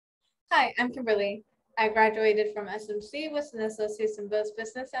Hi, I'm Kimberly. I graduated from SMC with an associate's in both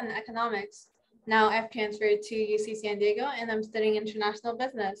business and economics. Now I've transferred to UC San Diego and I'm studying international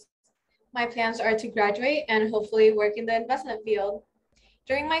business. My plans are to graduate and hopefully work in the investment field.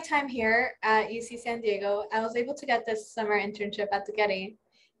 During my time here at UC San Diego, I was able to get this summer internship at the Getty.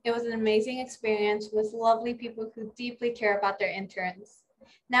 It was an amazing experience with lovely people who deeply care about their interns.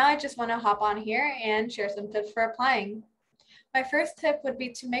 Now I just want to hop on here and share some tips for applying. My first tip would be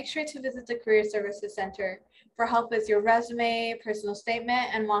to make sure to visit the Career Services Center for help with your resume, personal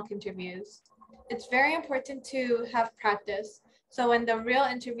statement, and mock interviews. It's very important to have practice, so when the real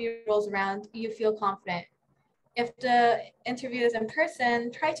interview rolls around, you feel confident. If the interview is in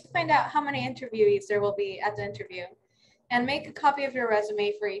person, try to find out how many interviewees there will be at the interview, and make a copy of your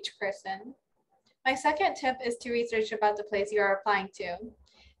resume for each person. My second tip is to research about the place you are applying to.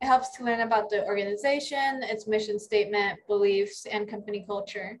 It helps to learn about the organization, its mission statement, beliefs, and company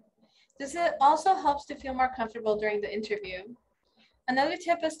culture. This also helps to feel more comfortable during the interview. Another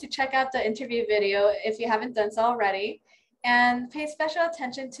tip is to check out the interview video if you haven't done so already, and pay special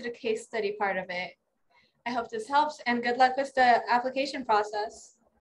attention to the case study part of it. I hope this helps, and good luck with the application process.